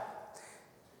flag.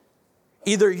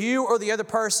 Either you or the other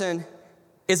person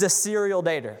is a serial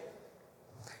dater.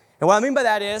 And what I mean by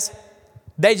that is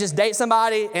they just date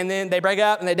somebody and then they break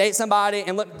up and they date somebody.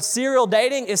 And look, serial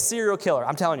dating is serial killer.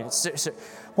 I'm telling you.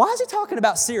 Why is he talking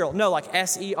about serial? No, like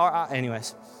S-E-R-I.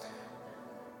 Anyways.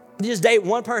 You just date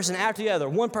one person after the other,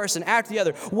 one person after the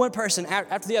other, one person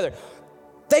after the other.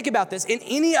 Think about this. In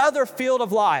any other field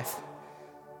of life,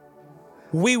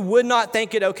 we would not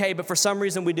think it okay, but for some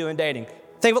reason we do in dating.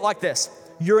 Think of it like this.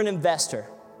 You're an investor.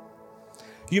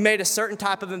 You made a certain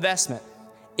type of investment.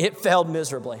 It failed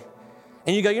miserably.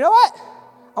 And you go, you know what?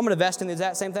 I'm going to invest in the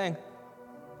exact same thing.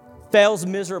 Fails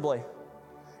miserably.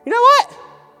 You know what?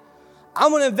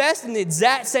 I'm going to invest in the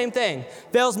exact same thing.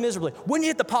 Fails miserably. Wouldn't you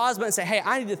hit the pause button and say, hey,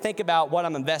 I need to think about what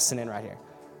I'm investing in right here?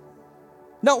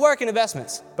 Don't work in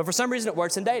investments, but for some reason it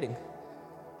works in dating.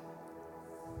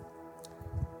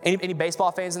 Any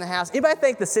baseball fans in the house? Anybody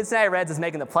think the Cincinnati Reds is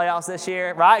making the playoffs this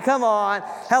year? Right? Come on.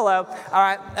 Hello. All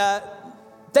right.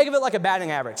 Think of it like a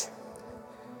batting average.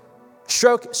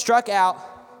 Struck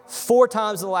out 4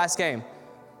 times in the last game.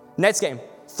 Next game,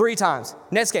 3 times.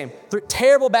 Next game, 3.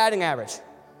 Terrible batting average.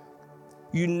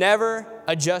 You never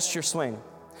adjust your swing.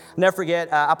 I'll never forget,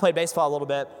 I played baseball a little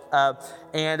bit,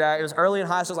 and it was early in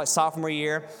high school, it was like sophomore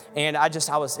year, and I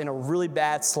was in a really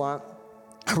bad slump.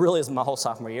 Really is my whole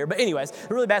sophomore year. But anyways,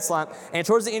 a really bad slump. And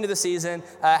towards the end of the season,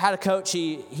 I had a coach.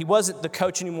 He wasn't the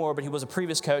coach anymore, but he was a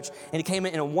previous coach. And he came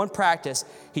in one practice.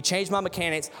 He changed my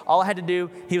mechanics. All I had to do,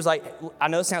 he was like, I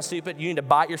know it sounds stupid. You need to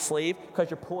bite your sleeve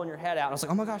because you're pulling your head out. And I was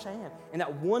like, oh my gosh, I am. And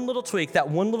that one little tweak, that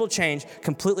one little change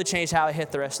completely changed how I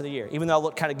hit the rest of the year, even though I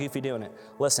looked kind of goofy doing it.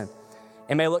 Listen.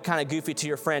 It may look kind of goofy to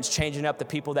your friends, changing up the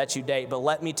people that you date, but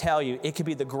let me tell you, it could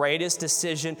be the greatest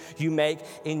decision you make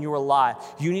in your life.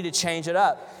 You need to change it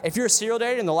up. If you're a serial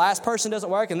dater and the last person doesn't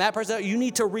work and that person doesn't, you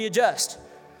need to readjust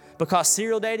because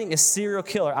serial dating is serial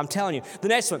killer. I'm telling you. The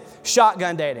next one,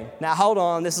 shotgun dating. Now, hold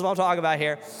on. This is what I'm talking about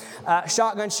here.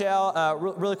 Shotgun shell,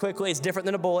 really quickly, it's different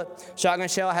than a bullet. Shotgun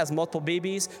shell has multiple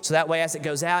BBs, so that way as it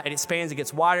goes out, it expands, it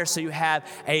gets wider, so you have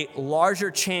a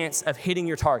larger chance of hitting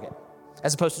your target,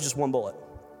 as opposed to just one bullet.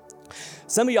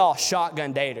 Some of y'all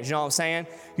shotgun daters, you know what I'm saying?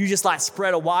 You just like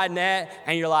spread a wide net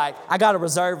and you're like, I got a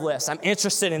reserve list. I'm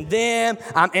interested in them.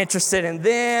 I'm interested in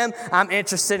them. I'm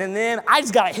interested in them. I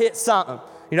just got to hit something.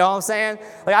 You know what I'm saying?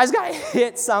 Like I just got to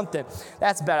hit something.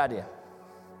 That's a bad idea.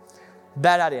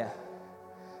 Bad idea.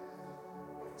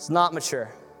 It's not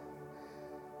mature.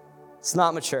 It's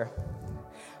not mature.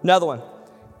 Another one.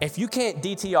 If you can't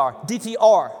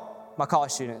DTR, my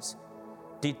college students,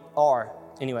 DR,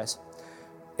 anyways.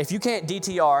 If you can't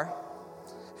DTR,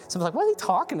 someone's like, what is he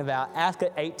talking about? Ask an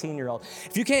 18-year-old.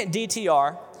 If you can't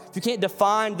DTR, if you can't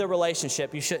define the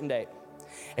relationship, you shouldn't date.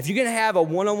 If you're going to have a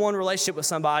one-on-one relationship with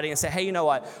somebody and say, hey, you know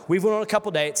what? We've went on a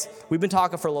couple dates. We've been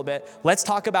talking for a little bit. Let's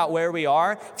talk about where we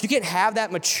are. If you can't have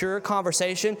that mature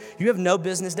conversation, you have no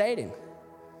business dating.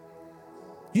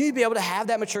 You need to be able to have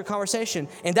that mature conversation.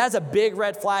 And that's a big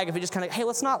red flag if you just kind of, hey,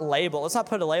 let's not label. Let's not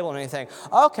put a label on anything.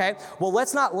 Okay, well,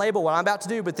 let's not label what I'm about to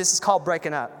do, but this is called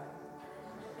breaking up.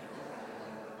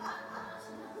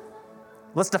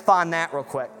 Let's define that real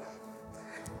quick.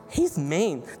 He's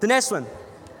mean. The next one.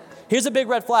 Here's a big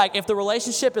red flag. If the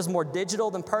relationship is more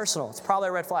digital than personal, it's probably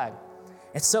a red flag.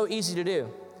 It's so easy to do.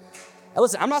 Now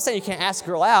listen, I'm not saying you can't ask a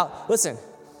girl out. Listen,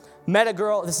 met a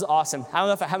girl. This is awesome. I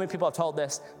don't know how many people I've told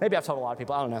this. Maybe I've told a lot of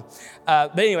people. I don't know.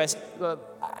 But anyways,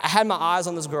 I had my eyes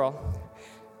on this girl.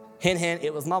 Hint, hint,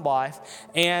 it was my wife.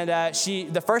 And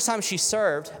the first time she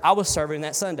served, I was serving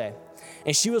that Sunday.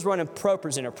 And she was running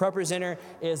ProPresenter. ProPresenter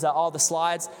is all the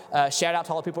slides. Shout out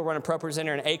to all the people running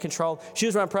ProPresenter and A-Control. She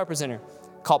was running ProPresenter,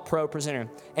 called ProPresenter.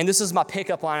 And this is my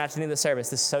pickup line after the end of the service.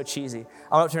 This is so cheesy.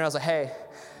 I went up to her and I was like, hey,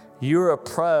 you're a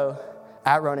pro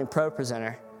at running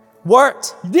ProPresenter.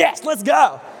 Worked. Yes, let's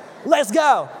go. Let's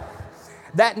go.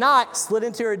 That night, slid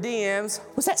into her DMs.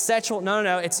 Was that sexual?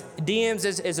 No. It's DMs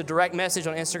is a direct message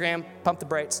on Instagram. Pump the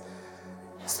brakes.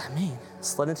 What's that mean?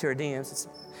 Slid into her DMs. It's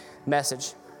a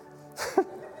message.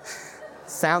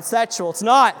 Sounds sexual. It's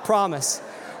not, promise.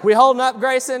 We holding up,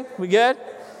 Grayson? We good?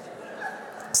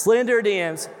 Slid into her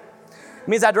DMs. It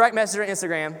means I direct message her on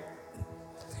Instagram.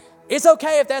 It's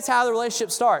okay if that's how the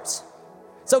relationship starts.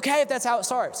 It's okay if that's how it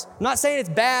starts. I'm not saying it's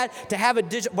bad to have a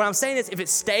digital. What I'm saying is if it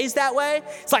stays that way,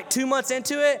 it's like 2 months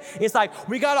into it, it's like,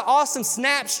 we got an awesome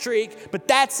snap streak, but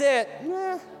that's it.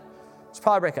 Let's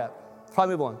probably break up.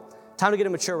 Probably move on. Time to get a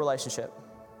mature relationship.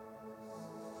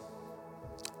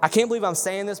 I can't believe I'm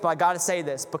saying this, but I got to say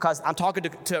this because I'm talking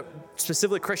to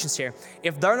specifically Christians here.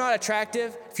 If they're not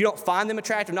attractive, if you don't find them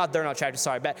attractive, not they're not attractive,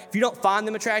 sorry, but if you don't find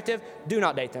them attractive, do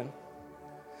not date them.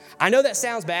 I know that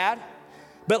sounds bad,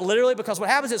 but literally because what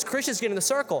happens is Christians get in the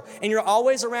circle and you're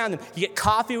always around them. You get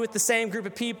coffee with the same group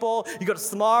of people. You go to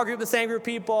small group with the same group of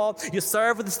people. You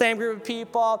serve with the same group of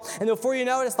people. And before you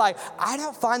know it, it's like, I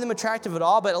don't find them attractive at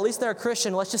all, but at least they're a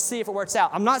Christian. Let's just see if it works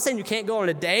out. I'm not saying you can't go on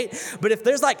a date, but if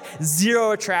there's like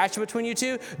zero attraction between you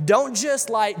two, don't just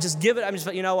give it. I'm just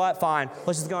like, you know what? Fine.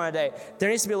 Let's just go on a date. There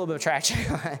needs to be a little bit of attraction.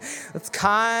 It's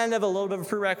kind of a little bit of a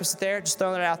prerequisite there. Just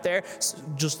throwing it out there.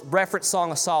 Just reference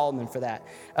Song of Solomon for that.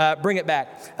 Bring it back.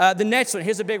 The next one,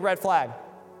 here's a big red flag.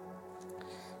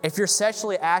 If you're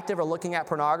sexually active or looking at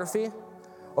pornography,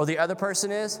 or the other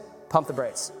person is, pump the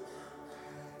brakes.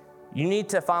 You need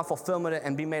to find fulfillment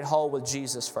and be made whole with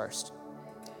Jesus first.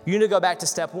 You need to go back to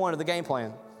step 1 of the game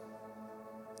plan.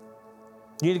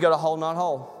 You need to go to whole, not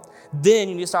whole. Then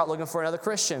you need to start looking for another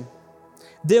Christian.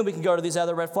 Then we can go to these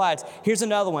other red flags. Here's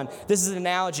another one. This is an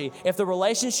analogy. If the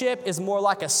relationship is more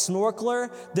like a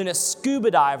snorkeler than a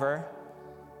scuba diver,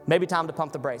 maybe time to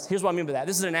pump the brakes. Here's what I mean by that.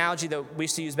 This is an analogy that we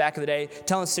used to use back in the day,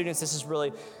 telling students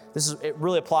it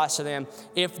really applies to them.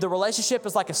 If the relationship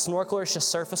is like a snorkeler, it's just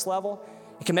surface level.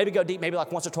 It can maybe go deep, maybe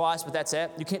like once or twice, but that's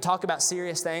it. You can't talk about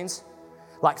serious things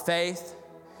like faith.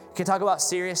 You can't talk about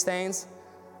serious things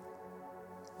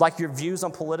like your views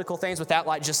on political things without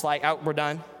we're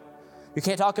done. You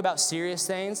can't talk about serious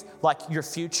things like your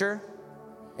future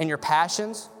and your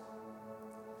passions.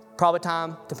 Probably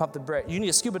time to pump the brake. You need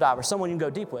a scuba diver, someone you can go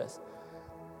deep with.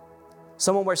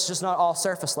 Someone where it's just not all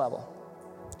surface level.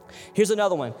 Here's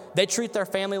another one. They treat their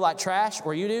family like trash,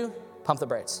 or you do, pump the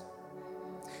brakes.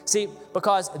 See,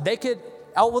 because they're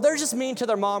just mean to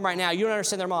their mom right now. You don't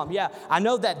understand their mom. Yeah, I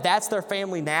know that that's their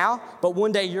family now, but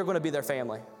one day you're going to be their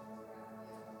family.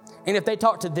 And if they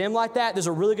talk to them like that, there's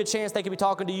a really good chance they could be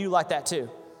talking to you like that too.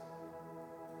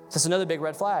 So that's another big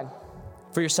red flag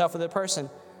for yourself or the person.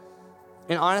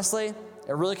 And honestly,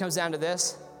 it really comes down to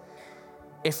this.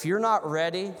 If you're not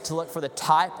ready to look for the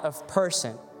type of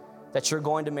person that you're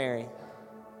going to marry,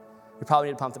 you probably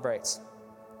need to pump the brakes.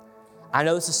 I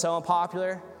know this is so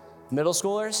unpopular. Middle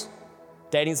schoolers,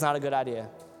 dating's not a good idea.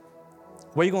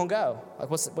 Where are you going to go?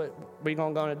 Where are you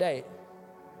going to go on a date?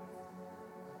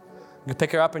 You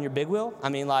pick her up on your big wheel?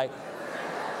 What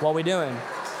are we doing?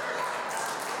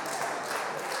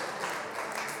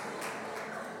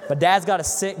 But Dad's got a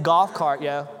sick golf cart,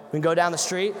 yo. We can go down the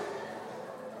street.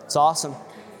 It's awesome.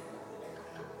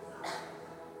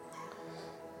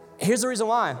 Here's the reason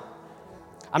why.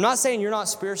 I'm not saying you're not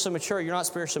spiritually mature, you're not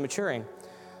spiritually maturing,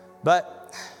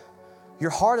 but your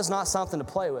heart is not something to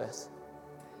play with.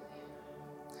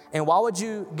 And why would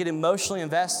you get emotionally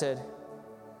invested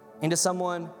into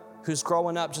someone who's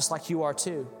growing up just like you are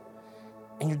too?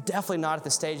 And you're definitely not at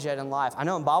the stage yet in life. I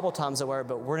know in Bible times they were,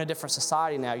 but we're in a different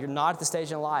society now. You're not at the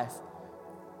stage in life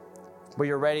where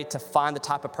you're ready to find the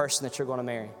type of person that you're going to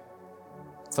marry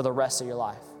for the rest of your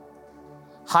life.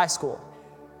 High school,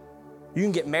 you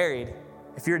can get married.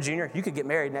 If you're a junior, you could get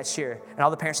married next year. And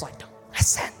all the parents are like, don't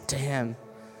listen to him.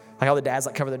 Like all the dads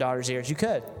like cover their daughter's ears. You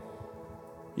could.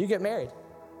 You get married.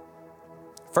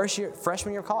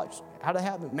 Freshman year of college, how to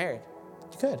have married?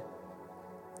 You could.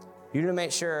 You need to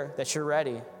make sure that you're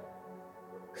ready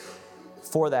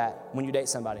for that when you date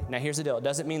somebody. Now, here's the deal. It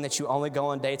doesn't mean that you only go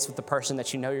on dates with the person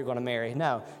that you know you're going to marry.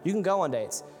 No, you can go on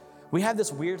dates. We have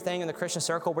this weird thing in the Christian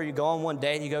circle where you go on one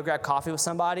date, you go grab coffee with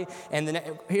somebody, and then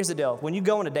here's the deal. When you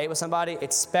go on a date with somebody,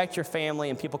 expect your family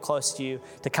and people close to you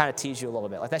to kind of tease you a little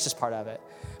bit. Like, that's just part of it.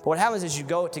 But what happens is you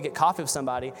go to get coffee with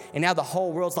somebody, and now the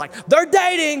whole world's like, they're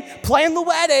dating, plan the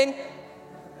wedding.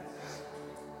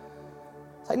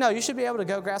 It's like, no, you should be able to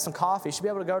go grab some coffee. You should be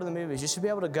able to go to the movies. You should be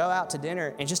able to go out to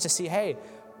dinner and just to see, hey,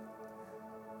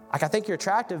 like, I think you're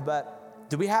attractive, but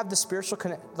do we have the spiritual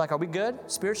are we good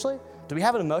spiritually? Do we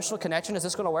have an emotional connection? Is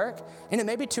this going to work? And it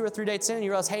may be 2 or 3 dates in and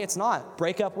you realize, hey, it's not.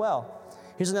 Break up well.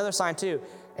 Here's another sign too.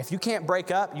 If you can't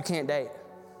break up, you can't date.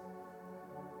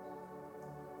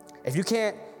 If you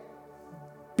can't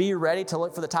be ready to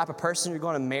look for the type of person you're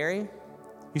going to marry,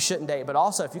 you shouldn't date. But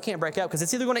also, if you can't break up, because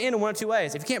it's either going to end in one of two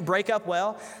ways. If you can't break up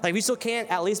well, like if you still can't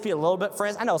at least be a little bit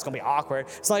friends, I know it's going to be awkward.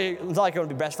 It's not like you're going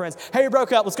to be best friends. Hey, you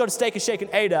broke up. Let's go to Steak and Shake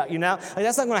and A-Duck, you know? Like,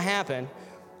 that's not going to happen.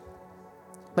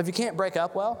 But if you can't break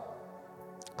up well,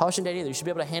 probably shouldn't date either. You should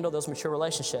be able to handle those mature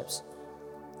relationships.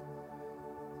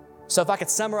 So if I could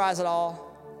summarize it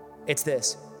all, it's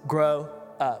this: grow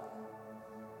up.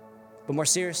 But more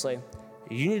seriously,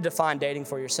 you need to define dating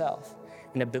for yourself.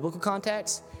 In a biblical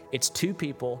context, it's two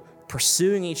people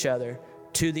pursuing each other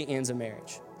to the ends of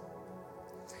marriage.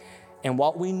 And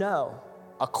what we know,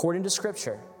 according to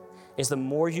Scripture, is the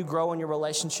more you grow in your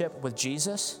relationship with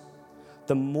Jesus,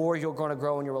 the more you're going to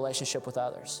grow in your relationship with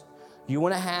others. You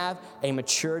want to have a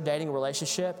mature dating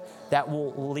relationship that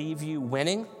will leave you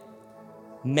winning?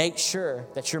 Make sure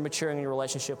that you're maturing in your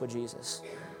relationship with Jesus.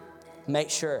 Make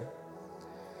sure.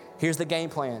 Here's the game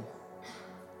plan.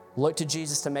 Look to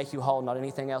Jesus to make you whole, not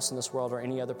anything else in this world or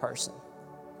any other person.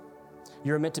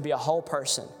 You're meant to be a whole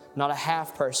person, not a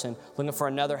half person looking for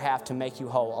another half to make you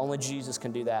whole. Only Jesus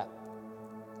can do that.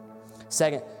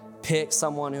 Second, pick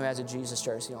someone who has a Jesus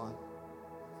jersey on.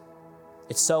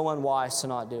 It's so unwise to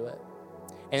not do it.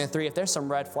 And then 3, if there's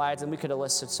some red flags, and we could have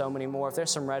listed so many more, if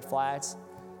there's some red flags,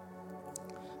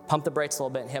 pump the brakes a little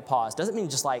bit and hit pause. Doesn't mean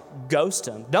just like ghost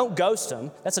them. Don't ghost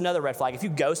them. That's another red flag. If you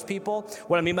ghost people,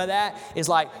 what I mean by that is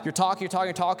like you're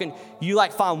talking, you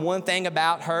like find one thing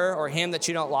about her or him that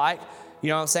you don't like, you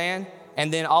know what I'm saying?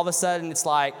 And then all of a sudden it's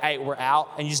like, hey, we're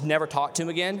out, and you just never talk to him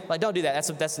again. Like, don't do that.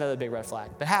 That's another big red flag.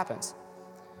 But it happens.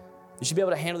 You should be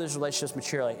able to handle these relationships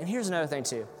maturely. And here's another thing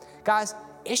too. Guys,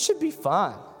 it should be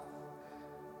fun.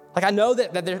 Like, I know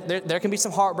that there can be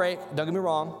some heartbreak, don't get me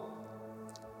wrong.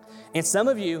 And some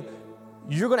of you,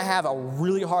 you're going to have a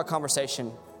really hard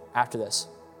conversation after this.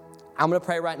 I'm going to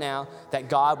pray right now that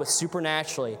God would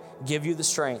supernaturally give you the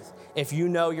strength if you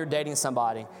know you're dating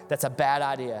somebody that's a bad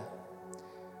idea.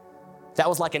 That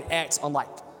was like an X on like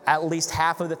at least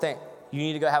half of the thing. You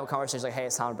need to go have a conversation like, hey,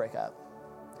 it's time to break up.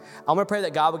 I'm going to pray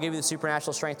that God will give you the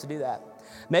supernatural strength to do that.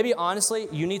 Maybe honestly,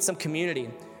 you need some community.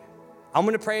 I'm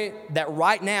going to pray that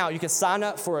right now you can sign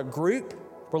up for a group.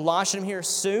 We're launching them here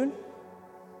soon.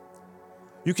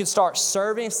 You can start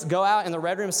serving, go out in the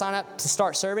Red Room and sign up to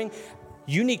start serving.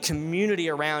 You need community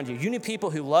around you. You need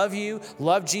people who love you,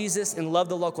 love Jesus, and love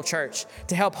the local church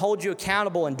to help hold you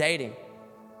accountable in dating.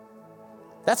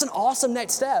 That's an awesome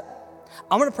next step.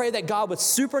 I'm going to pray that God would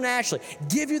supernaturally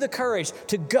give you the courage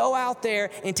to go out there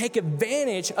and take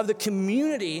advantage of the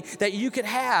community that you could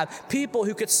have, people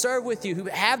who could serve with you, who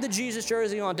have the Jesus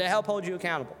jersey on to help hold you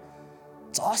accountable.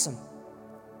 It's awesome.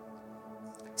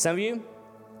 Some of you,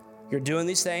 you're doing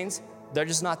these things, they're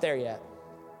just not there yet.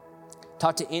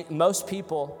 Talk to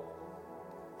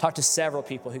several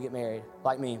people who get married,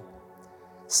 like me.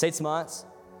 6 months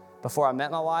before I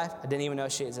met my wife, I didn't even know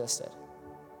she existed.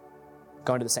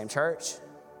 Going to the same church,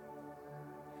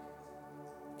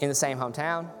 in the same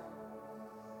hometown.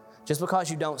 Just because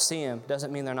you don't see them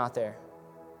doesn't mean they're not there.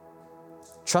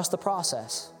 Trust the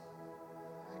process.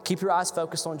 Keep your eyes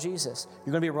focused on Jesus.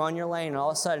 You're going to be running your lane, and all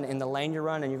of a sudden, in the lane you're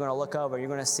running, you're going to look over, you're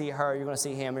going to see her, you're going to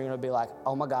see him, you're going to be like,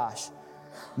 oh my gosh,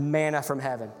 Manna from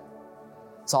heaven.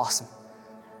 It's awesome.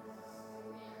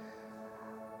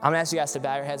 I'm going to ask you guys to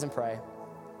bow your heads and pray.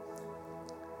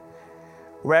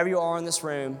 Wherever you are in this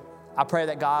room, I pray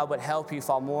that God would help you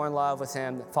fall more in love with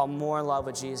Him, fall more in love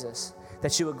with Jesus,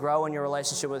 that you would grow in your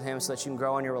relationship with Him so that you can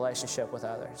grow in your relationship with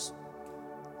others.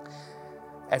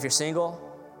 If you're single,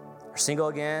 or single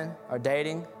again, or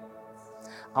dating,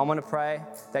 I'm going to pray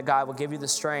that God will give you the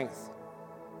strength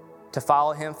to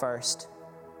follow Him first,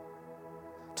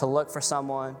 to look for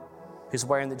someone who's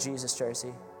wearing the Jesus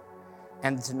jersey,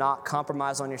 and to not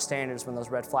compromise on your standards when those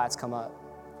red flags come up.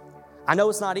 I know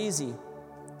it's not easy,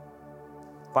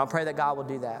 but I pray that God will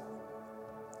do that.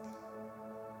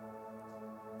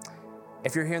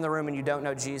 If you're here in the room and you don't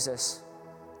know Jesus,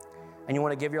 and you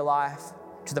want to give your life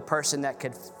to the person that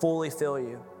could fully fill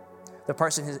you, the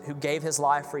person who gave his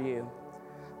life for you,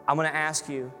 I'm going to ask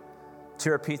you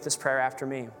to repeat this prayer after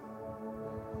me.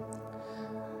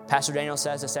 Pastor Daniel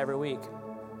says this every week.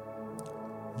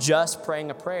 Just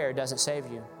praying a prayer doesn't save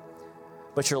you,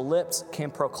 but your lips can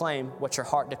proclaim what your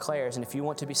heart declares. And if you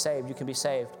want to be saved, you can be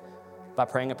saved by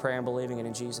praying a prayer and believing it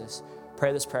in Jesus.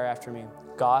 Pray this prayer after me.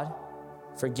 God,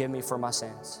 forgive me for my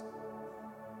sins.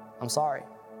 I'm sorry.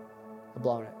 I've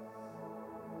blown it.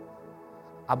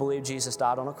 I believe Jesus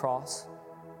died on a cross,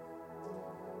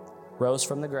 rose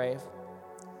from the grave,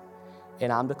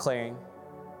 and I'm declaring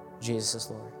Jesus is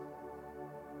Lord.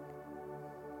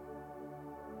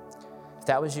 If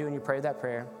that was you and you prayed that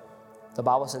prayer, the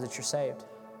Bible says that you're saved.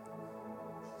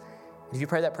 If you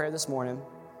prayed that prayer this morning,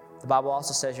 the Bible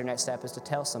also says your next step is to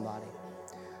tell somebody.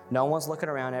 No one's looking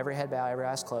around, every head bowed, every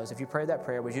eyes closed. If you prayed that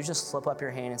prayer, would you just slip up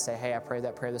your hand and say, hey, I prayed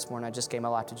that prayer this morning. I just gave my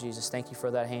life to Jesus. Thank you for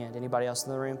that hand. Anybody else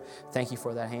in the room? Thank you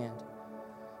for that hand.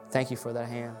 Thank you for that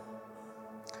hand.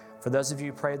 For those of you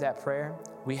who prayed that prayer,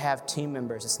 we have team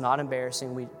members. It's not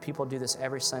embarrassing. People do this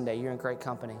every Sunday. You're in great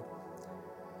company.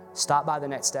 Stop by the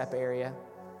Next Step area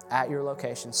at your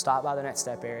location. Stop by the Next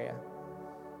Step area.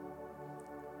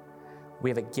 We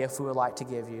have a gift we would like to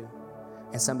give you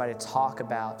and somebody to talk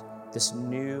about this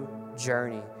new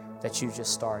journey that you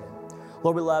just started.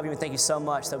 Lord, we love you and thank you so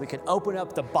much that we can open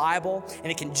up the Bible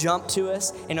and it can jump to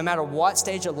us. And no matter what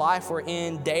stage of life we're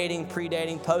in, dating,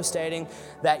 pre-dating, post-dating,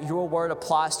 that your word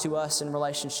applies to us in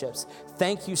relationships.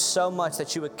 Thank you so much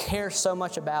that you would care so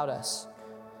much about us,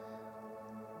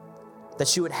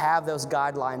 that you would have those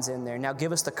guidelines in there. Now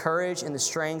give us the courage and the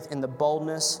strength and the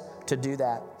boldness to do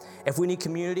that. If we need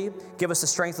community, give us the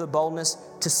strength and the boldness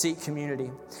to seek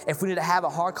community. If we need to have a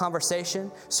hard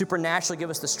conversation, supernaturally give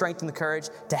us the strength and the courage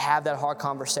to have that hard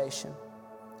conversation.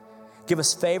 Give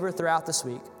us favor throughout this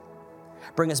week.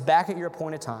 Bring us back at your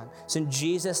appointed time. So in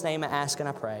Jesus' name I ask and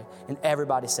I pray. And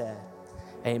everybody said,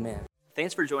 amen.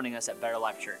 Thanks for joining us at Better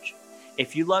Life Church.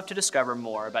 If you'd love to discover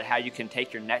more about how you can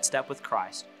take your next step with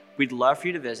Christ, we'd love for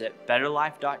you to visit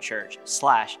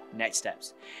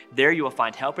betterlife.church/nextsteps. There you will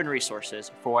find help and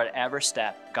resources for whatever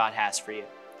step God has for you.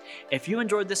 If you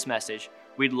enjoyed this message,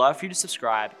 we'd love for you to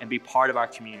subscribe and be part of our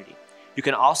community. You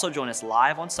can also join us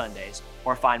live on Sundays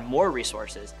or find more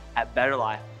resources at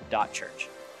betterlife.church.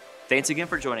 Thanks again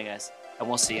for joining us, and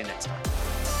we'll see you next time.